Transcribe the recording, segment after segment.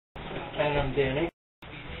And I'm Danny.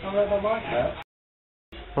 I'm at the podcast.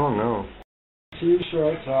 Oh no.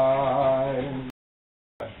 T-shirt time.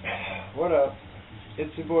 What up?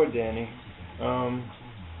 It's your boy Danny.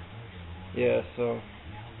 Yeah, so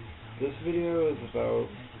this video is about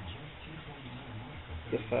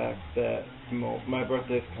the fact that my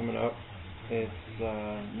birthday's coming up. It's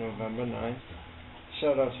November 9th.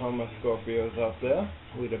 Shout out to all my Scorpios out there.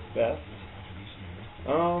 We the best.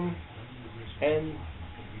 And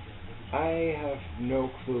I have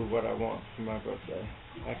no clue what I want for my birthday.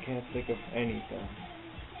 I can't think of anything.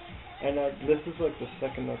 And this is like the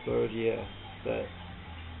second or third year that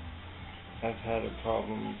I've had a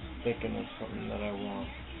problem thinking of something that I want.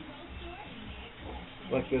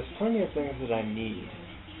 Like, there's plenty of things that I need,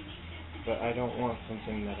 but I don't want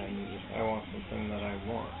something that I need. I want something that I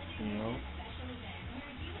want, you know?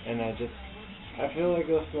 And I feel like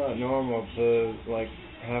that's not normal to, like,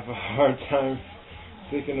 have a hard time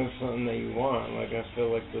thinking of something that you want. Like, I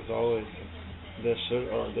feel like there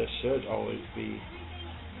should always be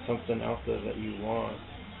something out there that you want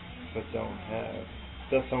but don't have,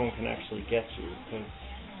 that someone can actually get you, because,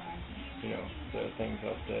 you know, there are things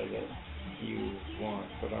out there that you want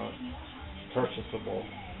but aren't purchasable.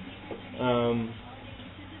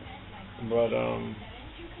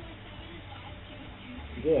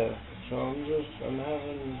 Yeah, so I'm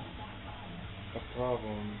having a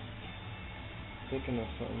problem thinking of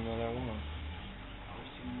something that I want.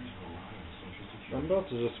 I'm about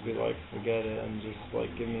to just be like, forget it, and just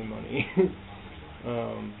like, give me money.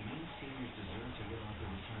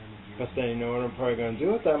 But then, you know what I'm probably going to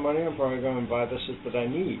do with that money? I'm probably going to buy the shit that I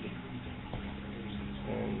need.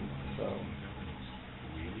 And so,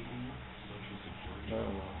 I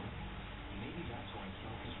don't know.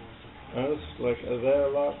 I was like, are there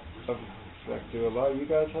a lot of, like, do a lot of you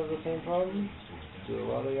guys have the same problem? Do a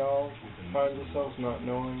lot of y'all find yourselves not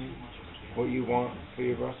knowing what you want for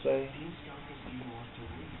your birthday?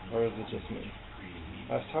 Or is it just me?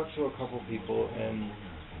 I've talked to a couple people and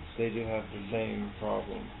they do have the same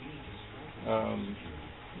problem.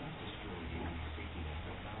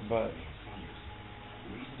 But,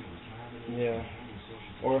 yeah.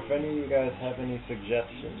 Or if any of you guys have any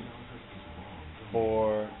suggestions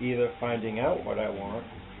for either finding out what I want,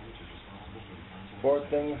 or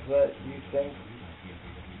things that you think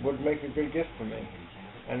would make a good gift for me.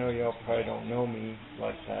 I know y'all probably don't know me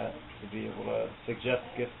like that to be able to suggest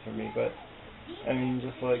gifts for me, but I mean,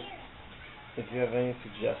 just like, if you have any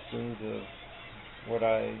suggestions of what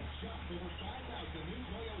I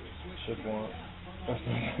should want or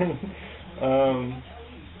something,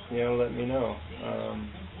 you know, let me know.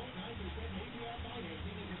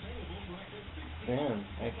 Man,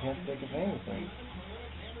 I can't think of anything.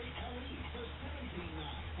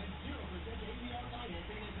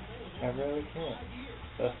 I really can't.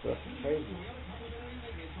 That's crazy.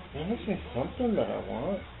 There must be something that I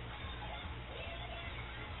want.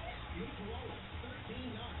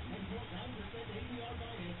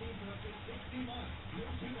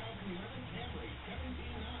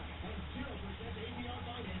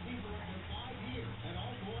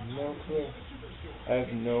 No clue. I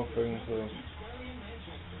have no freaking clue.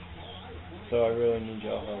 So I really need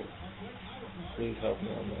y'all help. Please help me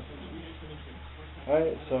on this.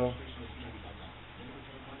 Alright, so,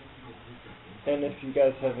 and if you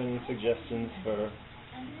guys have any suggestions for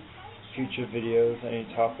future videos, any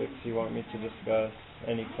topics you want me to discuss,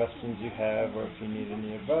 any questions you have, or if you need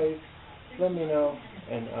any advice, let me know,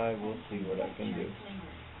 and I will see what I can do.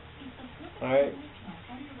 Alright,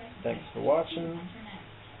 thanks for watching.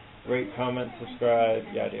 Rate, comment, subscribe,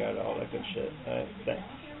 yada yada, all that good shit. Alright, thanks.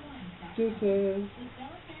 Deuces.